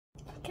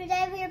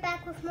Today we are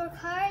back with more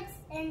cards,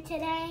 and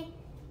today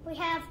we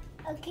have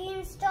a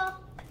GameStop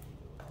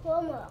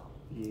promo.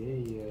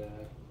 Yeah.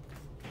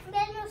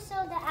 Then we'll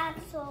show the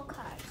actual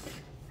cards.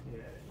 Yeah,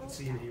 you can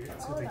see it here.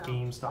 It's got the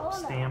GameStop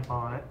stamp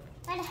on it.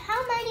 And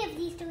how many of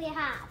these do we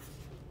have?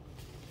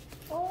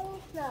 Oh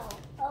no,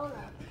 oh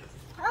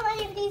no. How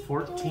many of these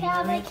 14, do we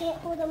have? I can't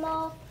hold them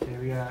all. Okay,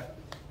 we got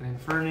an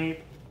Infernape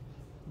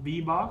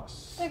V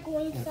box They're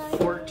going and sideways.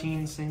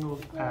 14 single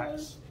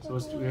packs. So we're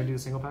gonna do the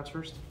single packs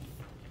first?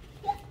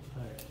 Yep.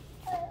 Alright.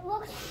 It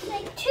looks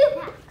like 2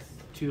 packs.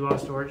 2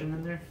 Lost Origin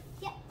in there?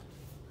 Yep.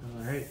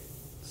 Alright.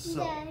 So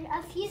Then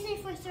a Fusion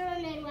for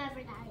Throne and whatever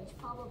that is,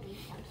 probably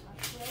some sort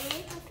of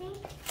variant, I think.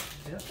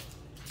 Yep.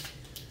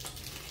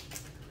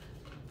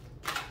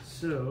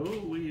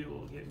 So we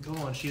will get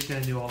going. She's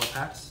gonna do all the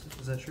packs.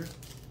 Is that true?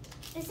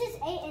 This is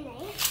 8 and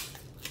 8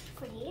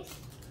 for these.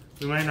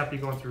 We might not be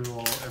going through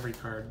every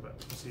card,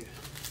 but we'll see.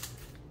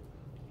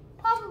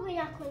 Probably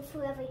not going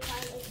through every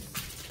card.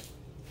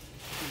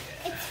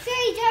 It's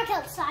very dark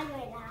outside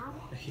right now.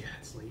 Yeah,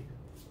 it's late.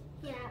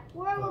 Yeah,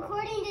 we're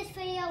recording this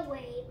video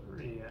late.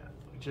 Yeah,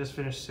 we just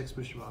finished 6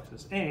 booster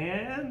boxes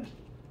and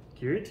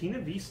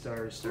Giratina V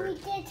stars start. We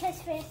did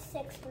just finish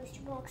 6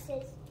 booster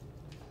boxes.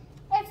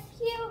 If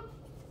you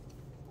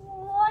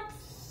watch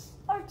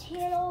our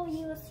channel,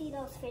 you will see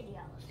those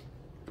videos.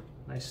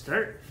 Nice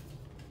start.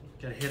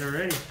 Got a hit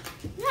already.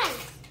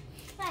 Nice,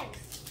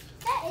 nice.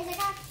 That is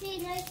actually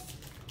a nice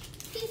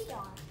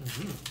V-star.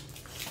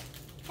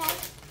 Okay.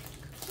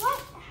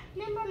 What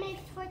number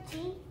makes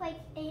 14? Like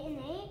 8 and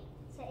 8?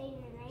 So 8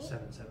 and 8?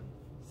 7, 7.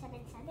 7,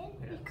 7?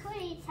 Yeah. We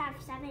could each have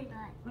 7,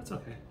 but That's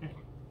okay. Yeah.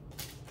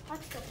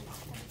 let's go for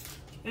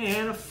that.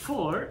 And a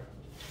 4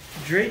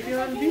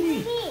 Drapion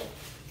V. I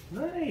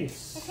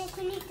Nice. think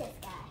we need this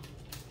guy.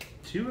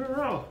 2 in a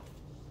row.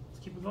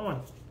 Let's keep it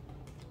going.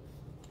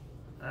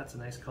 That's a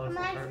nice colorful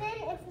Imagine card.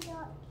 if we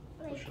got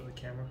I'll like show the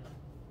camera.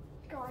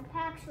 God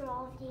packs where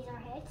all of these are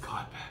hits.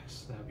 God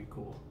packs. That'd be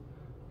cool.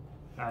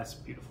 That's a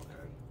beautiful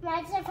card.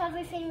 Imagine if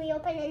everything we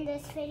open in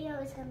this video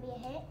is going to be a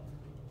hit.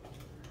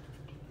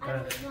 I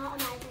would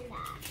not imagine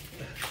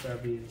that.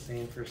 That'd be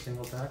insane for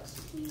single packs.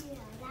 Yeah,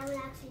 that would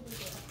actually be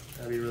good.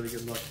 That'd be really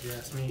good luck if you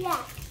ask me.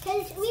 Yeah,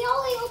 because we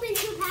only opened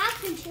 2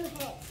 packs and 2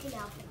 hits, you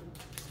know.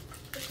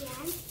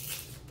 Again.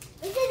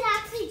 This is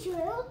actually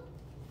true.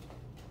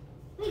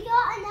 We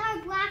got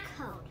another black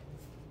code.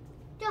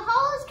 The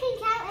holes can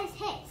count as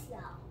hits,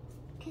 though.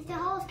 Because the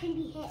holes can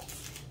be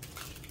hits.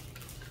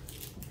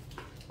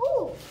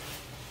 Ooh.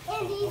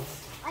 And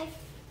these, I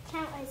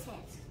count as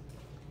hits.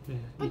 Yeah.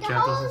 But You the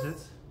count those holes as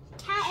hits?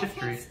 count as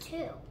Shiftery. hits,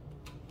 too.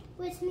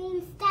 Which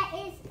means that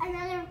is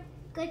another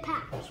good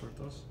pack. I'll sort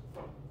those.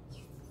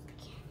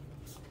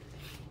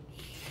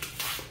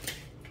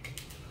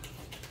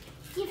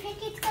 Do you think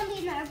it's going to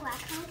be another black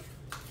code?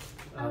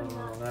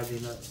 Oh, that'd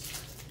be nuts.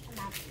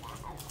 Imagine that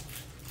at all.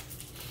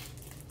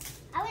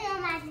 I would not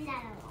imagine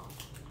that at all.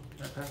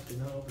 That pack did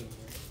not open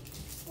yet.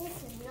 This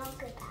is not a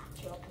good pack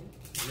to open.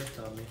 You ripped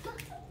on me.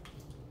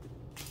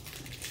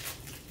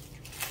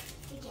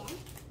 Again.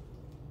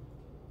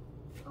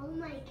 Oh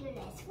my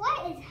goodness.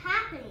 What is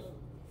happening?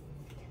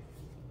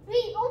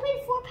 We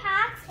opened 4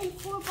 packs and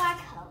 4 black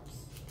codes.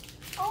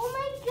 Oh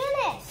my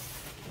goodness.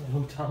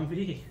 Oh, Tom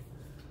V.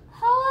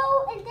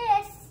 Hollow and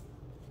this.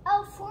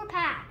 Oh, 4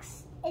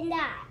 packs. And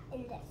that.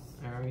 And this.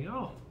 There we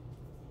go.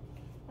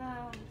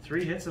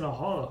 3 hits and a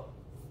hollow.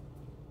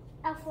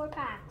 Oh, 4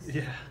 packs.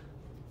 Yeah.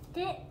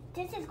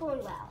 This is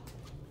going well.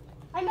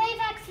 I might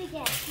have actually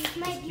guessed. These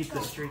might be Keep the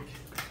gold streak.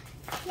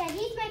 packs. Yeah,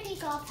 these might be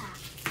gold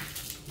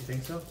packs. You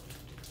think so?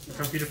 They're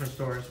from 2 different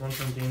stores. One's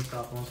from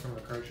GameStop, one's from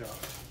a card shop.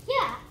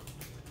 Yeah.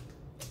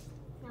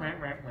 No.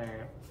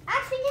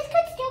 Actually, this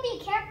could still be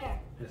a character.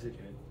 Yes, it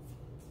could.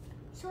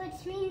 So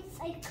it means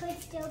I could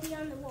still be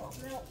on the wall.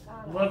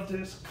 No, Love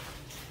disc.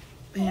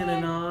 And a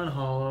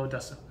non-hollow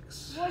Dust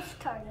Alex. worst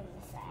card in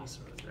the set. This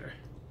right there.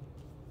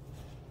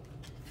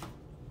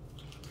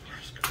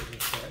 Worst card in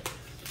the set.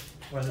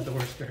 Why is it the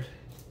worst card?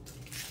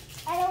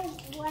 I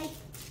don't like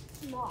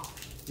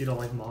moths. You don't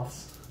like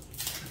moths?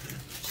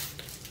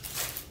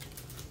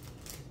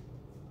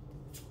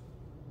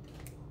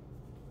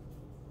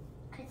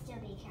 Could still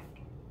be a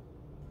character.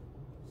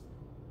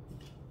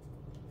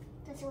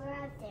 Does it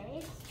have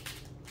theories?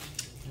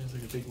 There's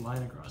like a big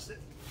line across it.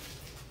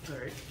 It's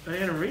alright.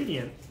 And a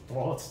Radiant.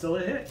 Well, it's still a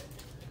hit.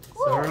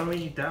 Cool. So we're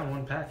only down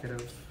 1 packet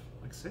of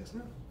like 6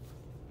 now.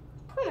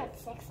 Pretty much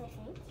 6, I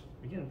think.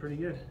 We're getting pretty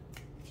good.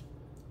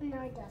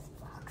 No dust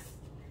box.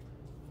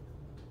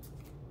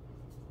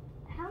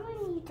 How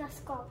many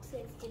dust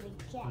boxes do we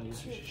get? Oh,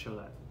 yes, we should show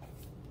that.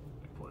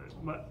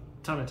 But a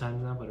ton of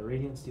times now, but a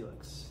Radiant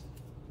Steelix.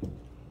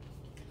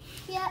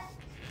 Yep.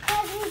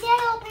 Because we did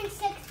open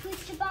 6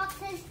 booster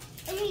boxes,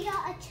 and we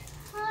got a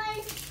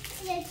ton,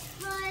 and a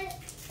ton,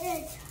 and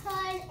a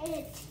ton, and a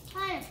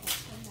ton of hits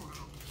from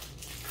that.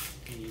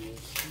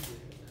 Yes,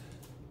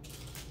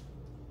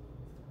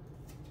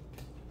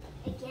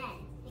 we did. Again,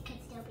 it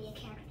could still be a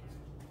character.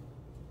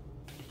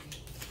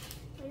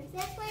 What is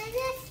this? What is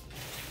this?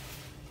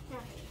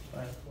 Nothing.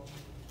 Fine.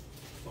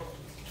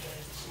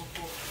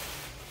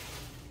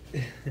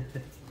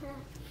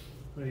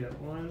 We got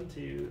 1,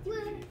 2, 3,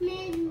 4,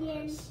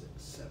 5, 6,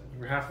 7.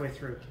 We're halfway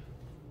through.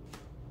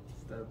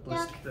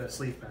 The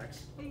sleeve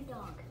packs. And a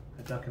dog.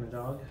 A duck and a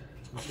dog.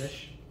 A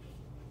fish.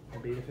 A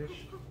beta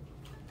fish.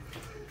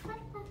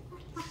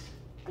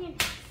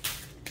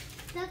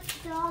 Duck,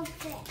 dog,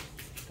 fish.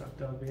 Duck,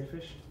 dog, beta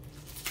fish.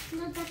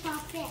 No, duck,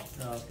 dog, fish.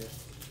 Oh, okay.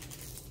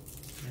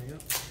 There you go.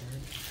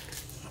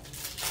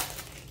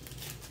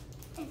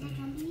 Is it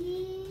gonna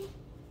be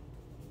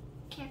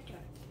character?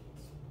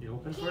 You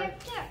open for it?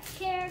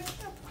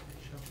 Character.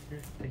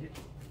 Here, take it.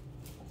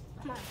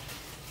 Come on.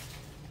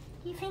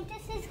 Do you think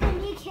this is gonna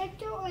be a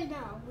character or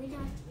no? We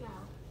don't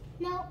know.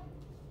 No.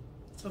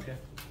 It's okay.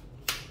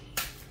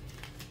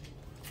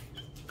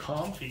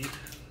 Comfy.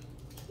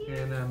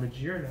 And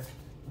Magirna.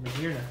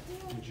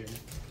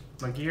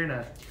 I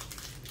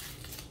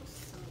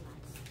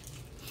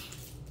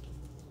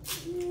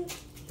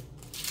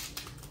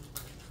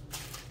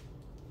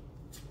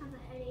have a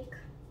headache.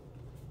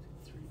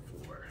 3,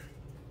 4.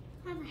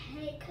 I have a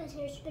headache because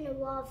there's been a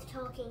lot of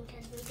talking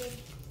because we did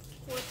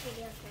 4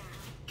 videos now.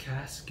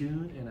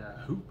 Cascoon and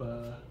a Hoopa.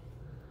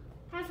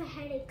 I have a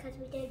headache because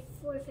we did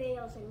 4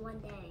 videos in one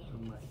day.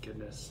 Oh my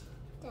goodness.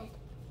 Dad,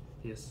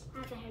 Yes. I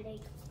have a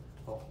headache.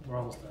 Oh, we're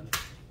almost done.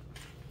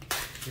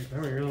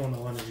 Remember, you're the one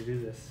that wanted to do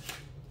this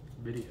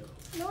video.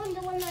 No, I'm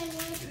the one that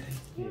wanted to do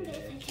Yeah. this.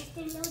 I just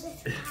didn't know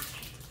this would happen.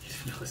 You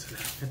didn't know this would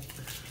happen.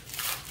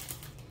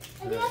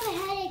 I do have a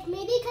headache.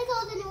 Maybe because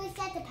all the noise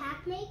that the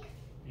pack make.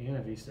 And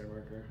a V-star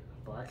marker.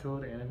 Black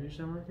code and a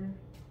V-star marker?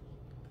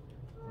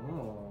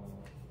 Oh.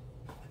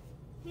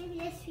 Maybe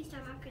this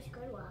 3-star marker is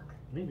good luck.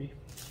 Maybe.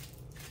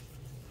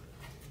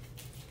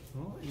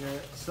 Oh, you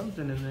got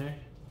something in there.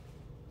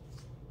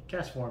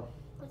 Cast form.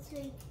 Let's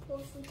see, pull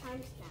 3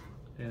 times now.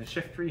 And a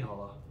shift 3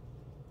 hollow.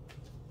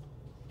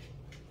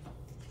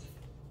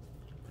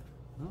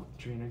 Oh,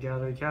 Trainer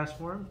Gallery cast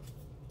form.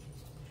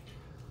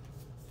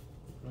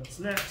 What's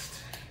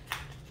next?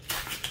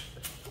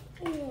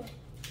 Ooh.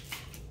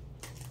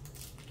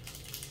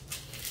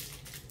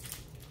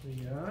 We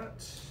got.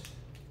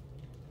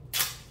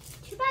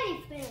 Too bad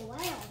it's been a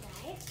while,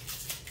 right?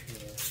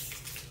 Yeah.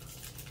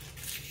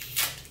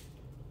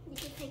 You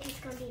think it's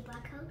gonna be a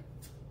black code?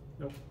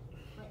 Nope.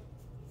 But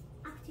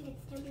actually,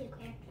 it's gonna be a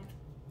character.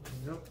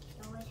 Nope.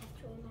 You always have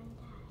to remember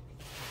that.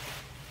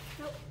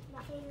 Nope,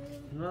 nothing.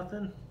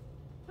 Nothing.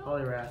 Nope.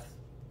 Poliwrath.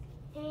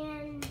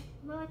 And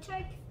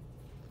Monotrick.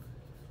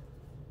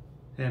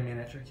 Yeah,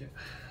 Manatrick, yeah.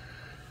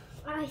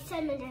 I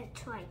said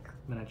Monotrick.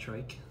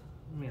 Manatrick.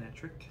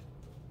 Manatrick.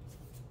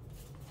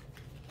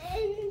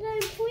 And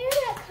the player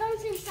that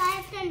comes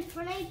inside the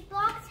Infernape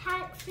box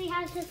actually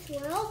has a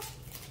swirl.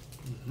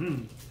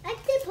 Mm-hmm. At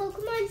the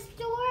Pokemon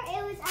store,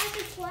 it was at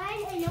the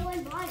slide and no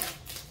one bought it.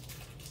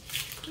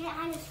 And it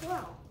had a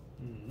swirl.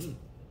 Mm-hmm.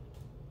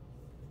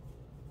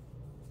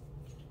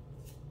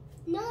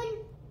 No one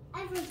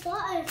ever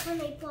bought an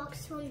Infernape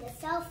box from the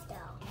shelf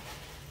though.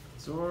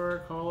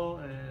 Zor, Hollow,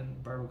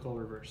 and Barbacle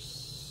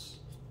Reverse.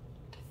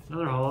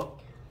 Another Hollow.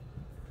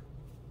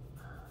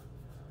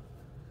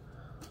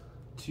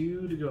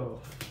 2 to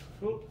go.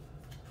 Oh.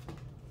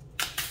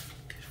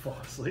 Fall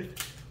asleep.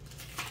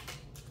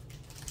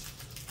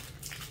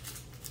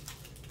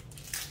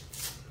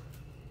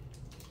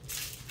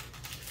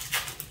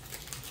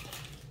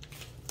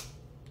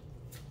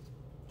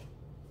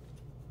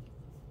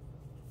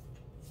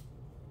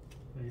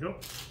 There you go.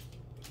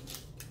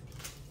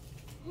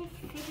 I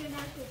figured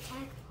out the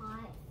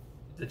jackpot.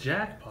 The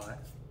jackpot.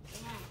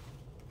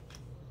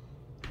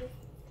 Yeah.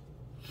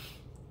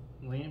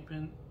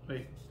 Lampin.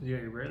 Wait, you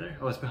got your rare there?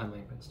 Oh, it's behind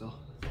Lampin still.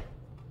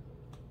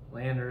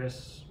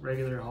 Landorus,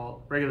 regular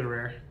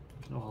rare,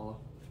 no hollow.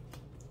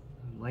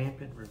 And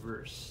Lampin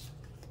reverse.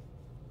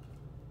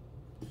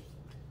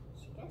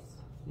 See this?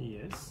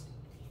 Yes.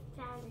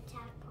 Found the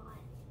jackpot.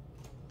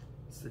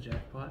 It's the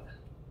jackpot.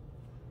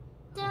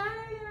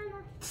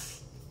 Da-na-na-na.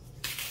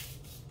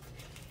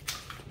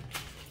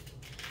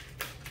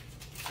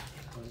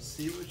 Let's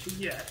see what you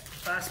get.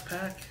 Last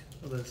pack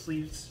of the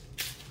sleeves.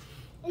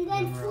 And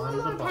then And we're 4 on to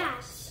the more box.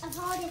 packs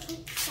of all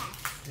different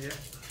sets. Yeah.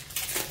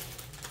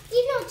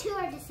 Even though 2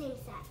 are the same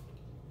set.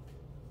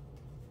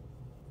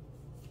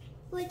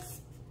 Which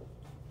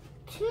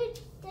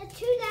the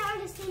 2 that are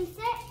the same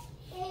set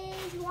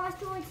is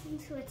Lost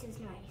Origins, which is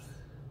nice.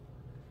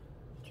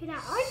 2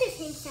 that are the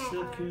same set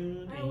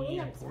Silcoon are way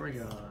and up.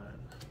 Porygon.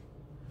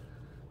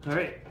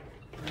 Alright,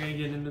 we're gonna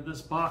get into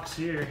this box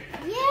here.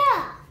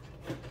 Yeah!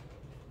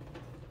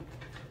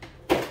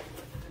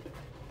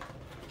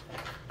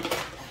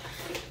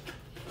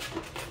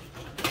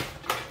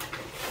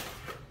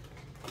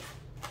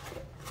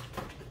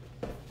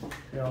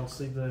 Yeah, let's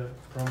leave the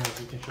promos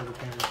so you can show the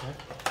camera, okay?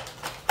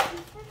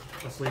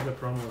 Let's leave the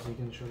promos so you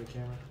can show the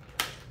camera.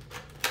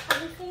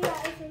 Everything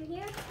that is in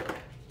here.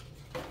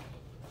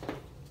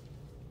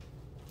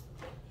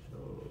 So,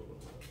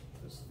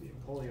 this is the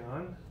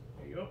Empoleon.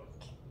 There you go.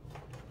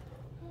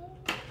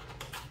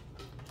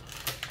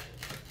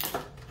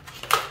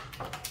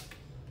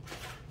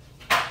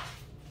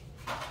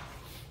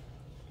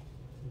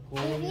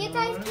 If you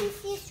guys can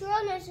see a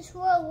swirl, there's a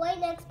swirl right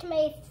next to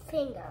my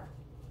finger.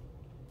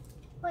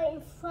 Right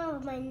in front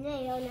of my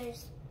nail, and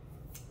there's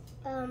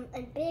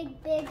a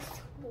big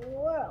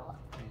swirl.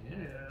 Yeah,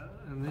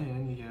 and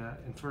then you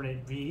got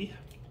Infernape V.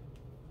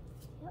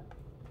 Yep.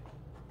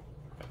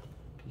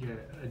 You got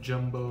a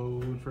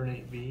jumbo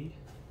Infernape V.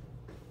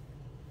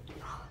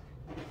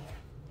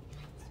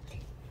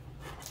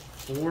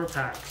 4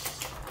 packs.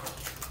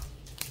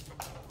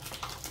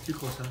 Too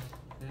close, huh?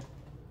 Yeah.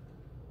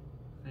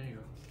 There you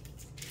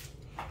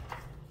go.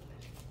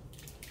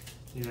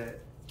 You got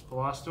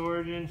Lost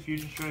Origin,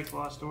 Fusion Strike,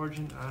 Lost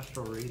Origin,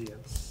 Astral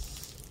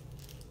Radiance.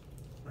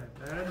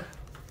 Not bad.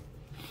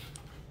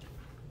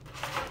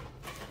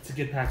 It's a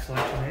good pack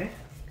selection, eh?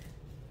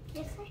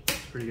 Yes, sir.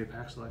 Pretty good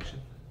pack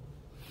selection.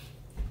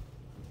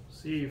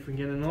 See if we can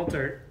get an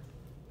altar.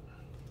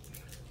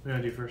 We're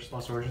gonna do first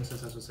Lost Origin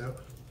since that's what's out.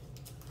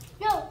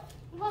 No,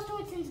 Lost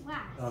Origin's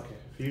last. Okay,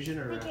 Fusion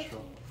or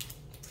Astral?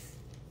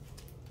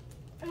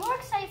 I'm more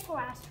excited for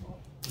Astral.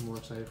 I'm more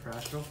excited for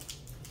Astral.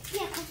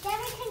 Yeah, because then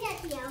we can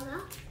get the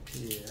Elga.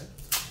 Yeah.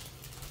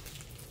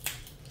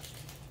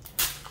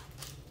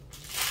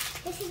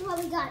 This is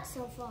what we got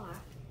so far.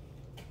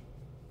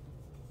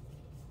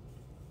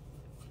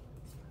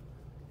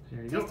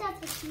 There you Just go. as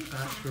the huge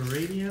Astral pack.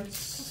 Radiance.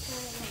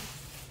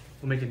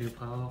 We'll make a new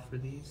pile for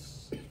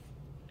these.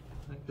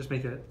 Just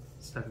make it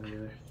stuck in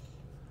together.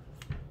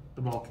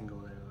 The ball can go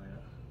there.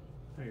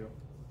 There you go.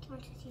 Do you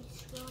want to see the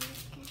scroll on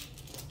this guy?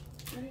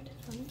 Alright,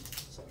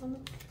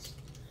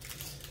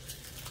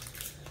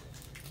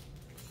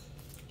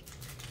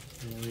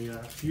 And we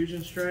got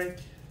Fusion Strike.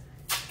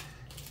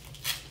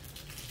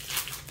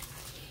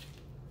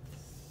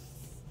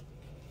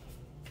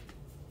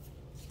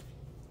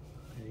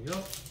 There you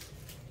go.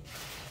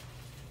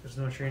 There's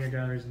no trainer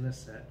galleries in this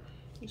set.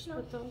 Just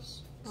put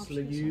those options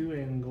Sligu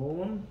and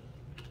Golem.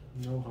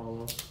 No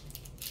hollow.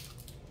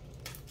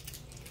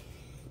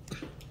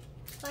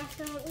 Last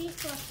but not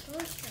least, Lost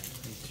Origin.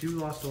 And 2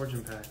 Lost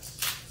Origin packs.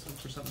 Let's look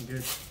for something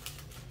good.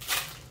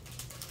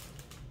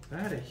 That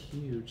had a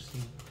huge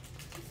seam.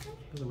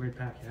 It was a weird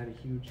pack. It had a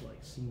huge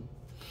like seam.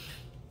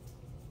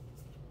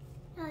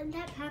 And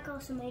that pack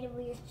also made a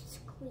weird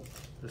squeak.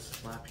 This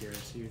slap here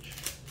is huge.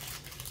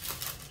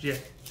 Yeah,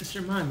 it's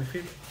your mine, my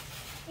favorite.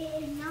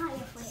 It is not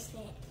your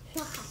favorite.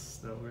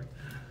 So weird.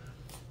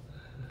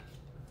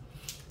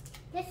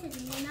 This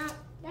is not.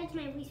 That's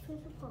my least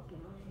favorite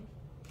Pokemon.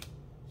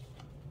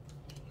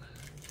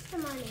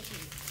 Come on,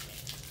 Nathan.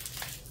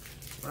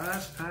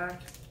 Last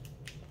pack.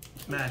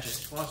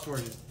 Magic. Lost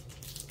Origin.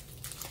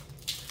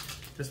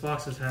 This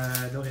box has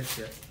had no hits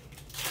yet.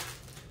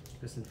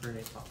 This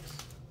Infernape box.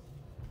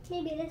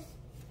 Maybe this.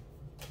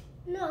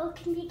 No, it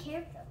can be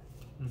character.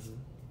 Mm-hmm.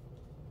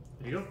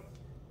 There you go.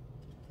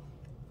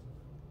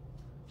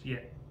 So yeah.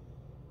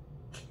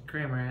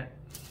 Cramorant.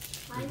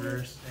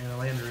 Reverse and a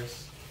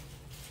Landorus.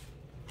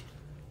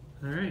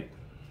 Alright.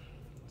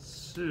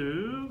 So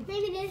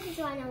Maybe this is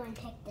why no one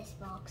picked this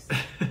box.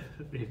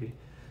 maybe.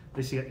 At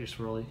least you got your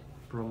swirly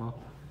promo.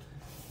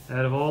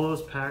 Out of all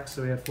those packs,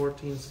 so we had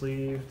 14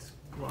 sleeved,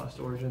 Lost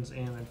Origins,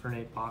 and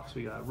Infernape box.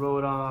 We got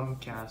Rotom,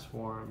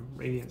 Castform,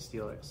 Radiant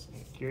Steelix,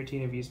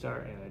 Giratina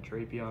V-Star, and a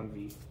Drapion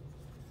V.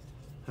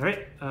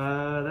 Alright,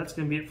 that's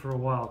going to be it for a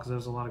while because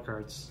there's a lot of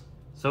cards.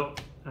 So,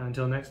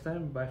 until next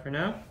time, bye for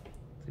now.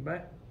 Say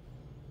bye.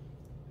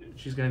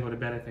 She's going to go to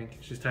bed, I think.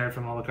 She's tired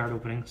from all the card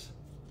openings.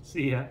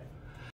 See ya.